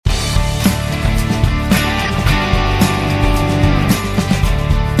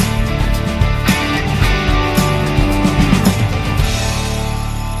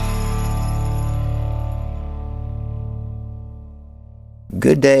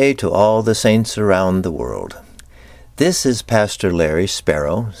Good day to all the saints around the world. This is Pastor Larry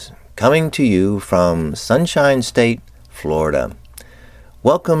Sparrow coming to you from Sunshine State, Florida.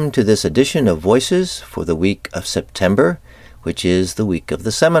 Welcome to this edition of Voices for the week of September, which is the week of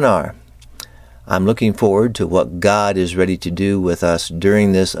the seminar. I'm looking forward to what God is ready to do with us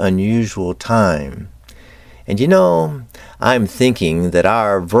during this unusual time. And I'm thinking that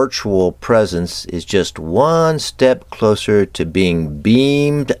our virtual presence is just one step closer to being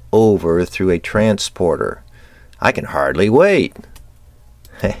beamed over through a transporter. I can hardly wait.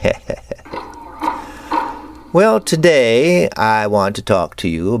 Well, today I want to talk to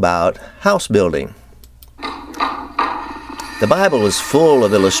you about house building. The Bible is full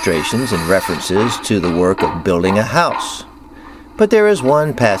of illustrations and references to the work of building a house. But there is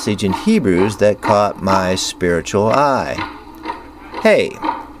one passage in Hebrews that caught my spiritual eye. Hey,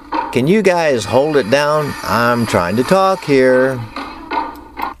 can you guys hold it down? I'm trying to talk here.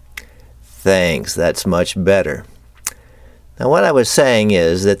 Thanks, that's much better. Now what I was saying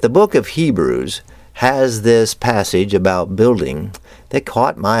is that the book of Hebrews has this passage about building that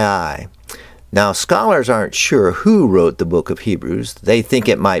caught my eye. Now, scholars aren't sure who wrote the book of Hebrews. They think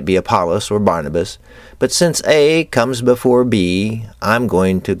it might be Apollos or Barnabas. But since A comes before B, I'm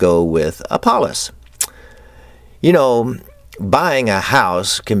going to go with Apollos. Buying a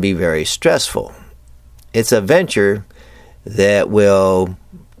house can be very stressful. It's a venture that will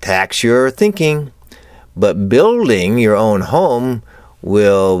tax your thinking. But building your own home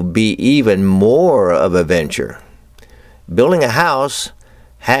will be even more of a venture. Building a house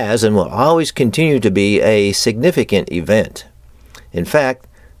has and will always continue to be a significant event. In fact,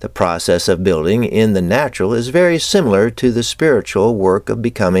 the process of building in the natural is very similar to the spiritual work of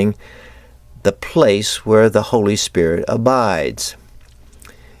becoming the place where the Holy Spirit abides.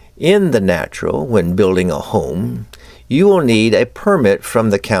 In the natural, when building a home, you will need a permit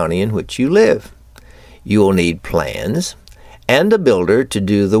from the county in which you live. You will need plans and a builder to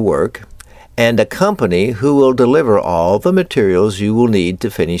do the work, and a company who will deliver all the materials you will need to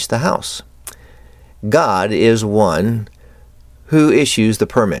finish the house. God is one who issues the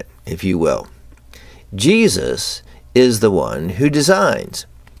permit, if you will. Jesus is the one who designs,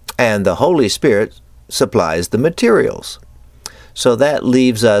 and the Holy Spirit supplies the materials. So that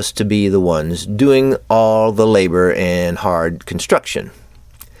leaves us to be the ones doing all the labor and hard construction.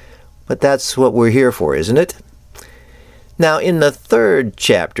 But that's what we're here for, isn't it? Now, in the 3rd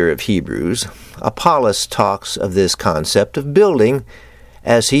chapter of Hebrews, Apollos talks of this concept of building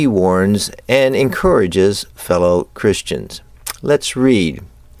as he warns and encourages fellow Christians. Let's read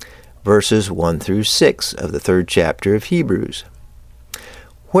verses 1 through 6 of the 3rd chapter of Hebrews.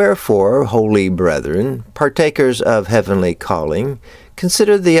 Wherefore, holy brethren, partakers of heavenly calling,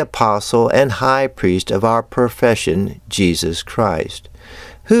 consider the apostle and high priest of our profession, Jesus Christ,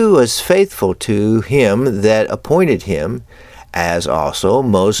 who was faithful to him that appointed him, as also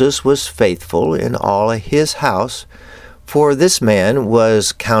Moses was faithful in all his house, for this man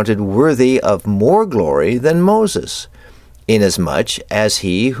was counted worthy of more glory than Moses, inasmuch as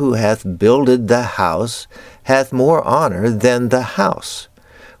he who hath builded the house hath more honor than the house.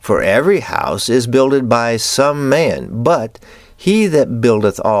 For every house is builded by some man, but he that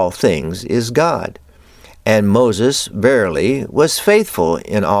buildeth all things is God. And Moses verily was faithful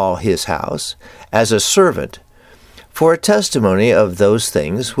in all his house, as a servant, for a testimony of those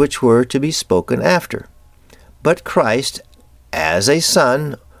things which were to be spoken after. But Christ, as a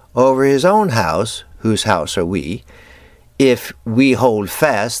son over his own house, whose house are we, if we hold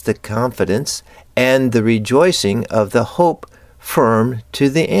fast the confidence and the rejoicing of the hope firm to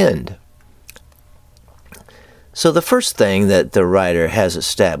the end. So the first thing that the writer has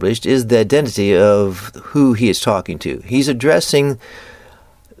established is the identity of who he is talking to. He's addressing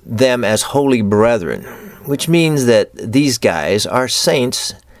them as holy brethren, which means that these guys are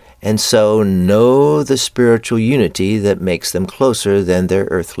saints and so know the spiritual unity that makes them closer than their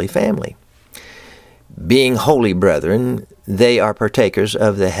earthly family. Being holy brethren, they are partakers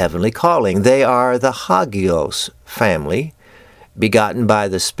of the heavenly calling. They are the Hagios family, begotten by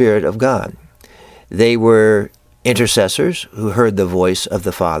the Spirit of God. They were intercessors who heard the voice of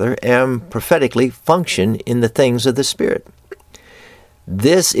the Father and prophetically function in the things of the Spirit.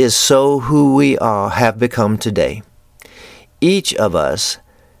 This is so who we all have become today. Each of us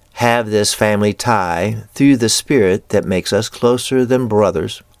have this family tie through the Spirit that makes us closer than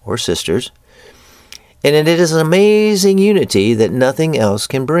brothers or sisters, and it is an amazing unity that nothing else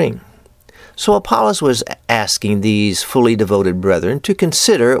can bring. So Apollos was asking these fully devoted brethren to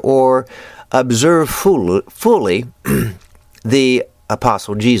consider or observe fully the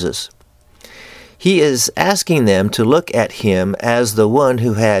Apostle Jesus. He is asking them to look at him as the one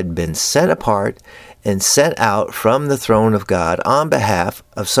who had been set apart and sent out from the throne of God on behalf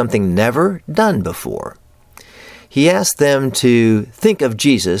of something never done before. He asked them to think of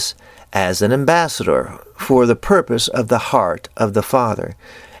Jesus as an ambassador for the purpose of the heart of the Father,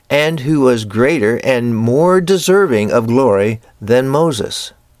 and who was greater and more deserving of glory than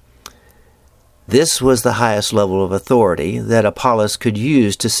Moses. This was the highest level of authority that Apollos could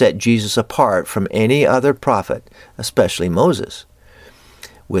use to set Jesus apart from any other prophet, especially Moses.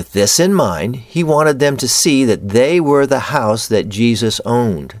 With this in mind, he wanted them to see that they were the house that Jesus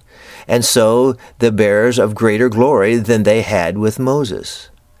owned, and so the bearers of greater glory than they had with Moses.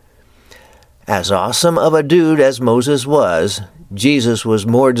 As awesome of a dude as Moses was, Jesus was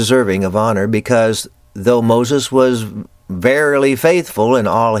more deserving of honor because though Moses was verily faithful in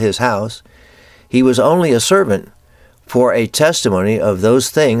all his house, he was only a servant for a testimony of those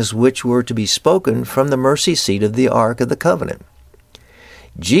things which were to be spoken from the mercy seat of the Ark of the Covenant.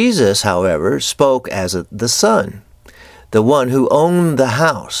 Jesus, however, spoke as the Son, the one who owned the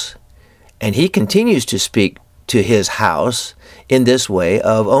house, and he continues to speak to his house in this way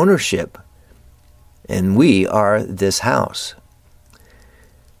of ownership, and we are this house.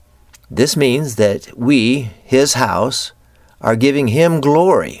 This means that we, his house, are giving him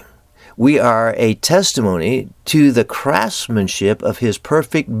glory. We are a testimony to the craftsmanship of his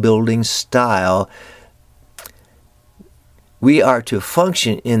perfect building style. We are to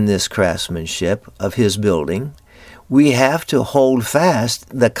function in this craftsmanship of his building. We have to hold fast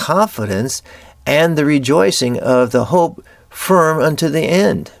the confidence and the rejoicing of the hope firm unto the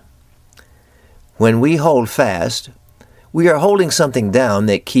end. When we hold fast, we are holding something down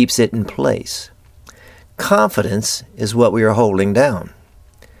that keeps it in place. Confidence is what we are holding down.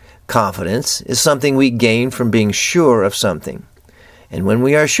 Confidence is something we gain from being sure of something. And when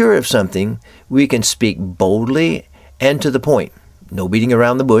we are sure of something, we can speak boldly and to the point. No beating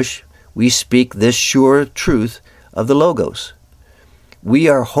around the bush. We speak this sure truth of the Logos. We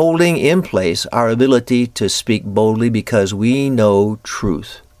are holding in place our ability to speak boldly because we know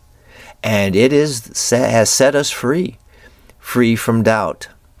truth. And it has set us free from doubt.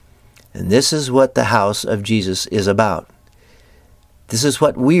 And this is what the house of Jesus is about. This is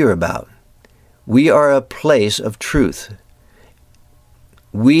what we are about. We are a place of truth.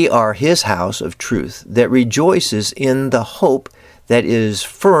 We are his house of truth that rejoices in the hope that is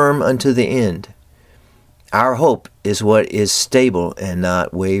firm unto the end. Our hope is what is stable and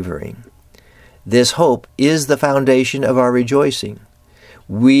not wavering. This hope is the foundation of our rejoicing.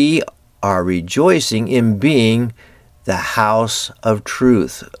 We are rejoicing in being the house of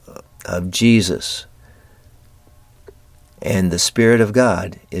truth of Jesus. And the Spirit of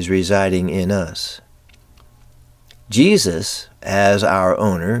God is residing in us. Jesus, as our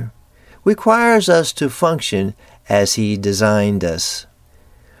owner, requires us to function as he designed us,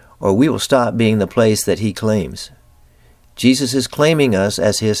 or we will stop being the place that he claims. Jesus is claiming us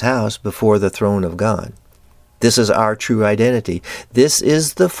as his house before the throne of God. This is our true identity. This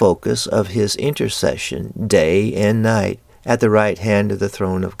is the focus of his intercession day and night at the right hand of the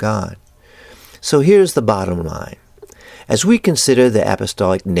throne of God. So here's the bottom line. As we consider the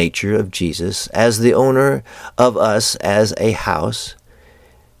apostolic nature of Jesus as the owner of us as a house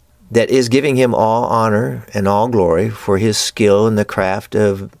that is giving him all honor and all glory for his skill in the craft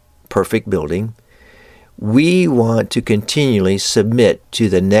of perfect building, we want to continually submit to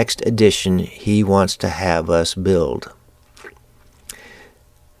the next addition he wants to have us build.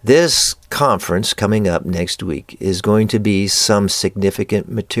 This conference coming up next week is going to be some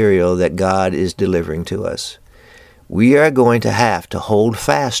significant material that God is delivering to us. We are going to have to hold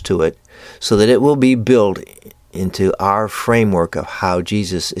fast to it so that it will be built into our framework of how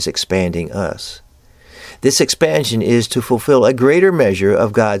Jesus is expanding us. This expansion is to fulfill a greater measure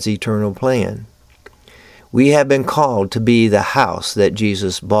of God's eternal plan. We have been called to be the house that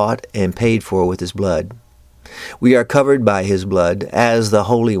Jesus bought and paid for with his blood. We are covered by his blood as the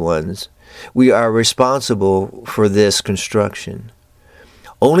holy ones. We are responsible for this construction.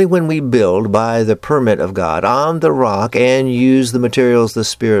 Only when we build by the permit of God on the rock and use the materials the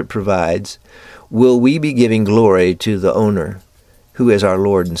Spirit provides will we be giving glory to the owner, who is our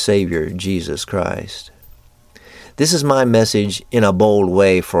Lord and Savior, Jesus Christ. This is my message in a bold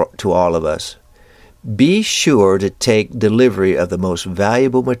way to all of us. Be sure to take delivery of the most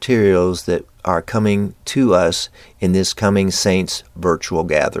valuable materials that are coming to us in this coming Saints virtual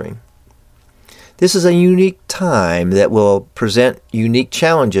gathering. This is a unique time that will present unique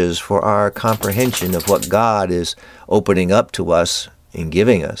challenges for our comprehension of what God is opening up to us and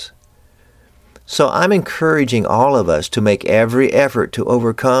giving us. So I'm encouraging all of us to make every effort to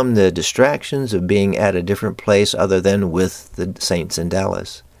overcome the distractions of being at a different place other than with the saints in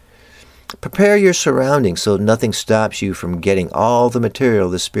Dallas. Prepare your surroundings so nothing stops you from getting all the material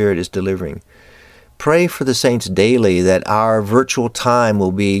the Spirit is delivering. Pray for the saints daily that our virtual time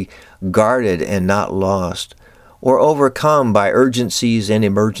will be guarded and not lost, or overcome by urgencies and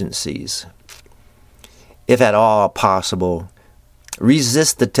emergencies. If at all possible,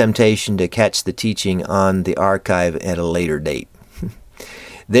 resist the temptation to catch the teaching on the archive at a later date.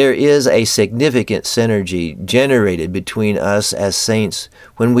 There is a significant synergy generated between us as saints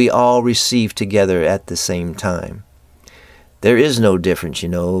when we all receive together at the same time. There is no difference,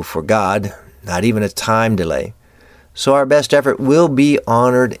 for God, not even a time delay. So our best effort will be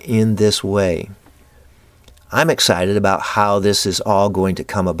honored in this way. I'm excited about how this is all going to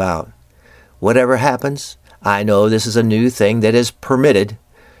come about. Whatever happens, I know this is a new thing that is permitted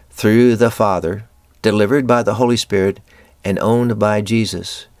through the Father, delivered by the Holy Spirit, and owned by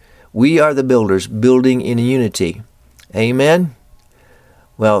Jesus. We are the builders, building in unity. Amen?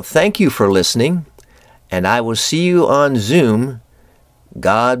 Well, thank you for listening, and I will see you on Zoom.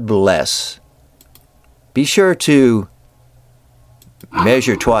 God bless. Be sure to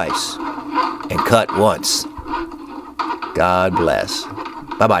measure twice and cut once. God bless.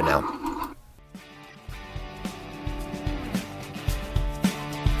 Bye-bye now.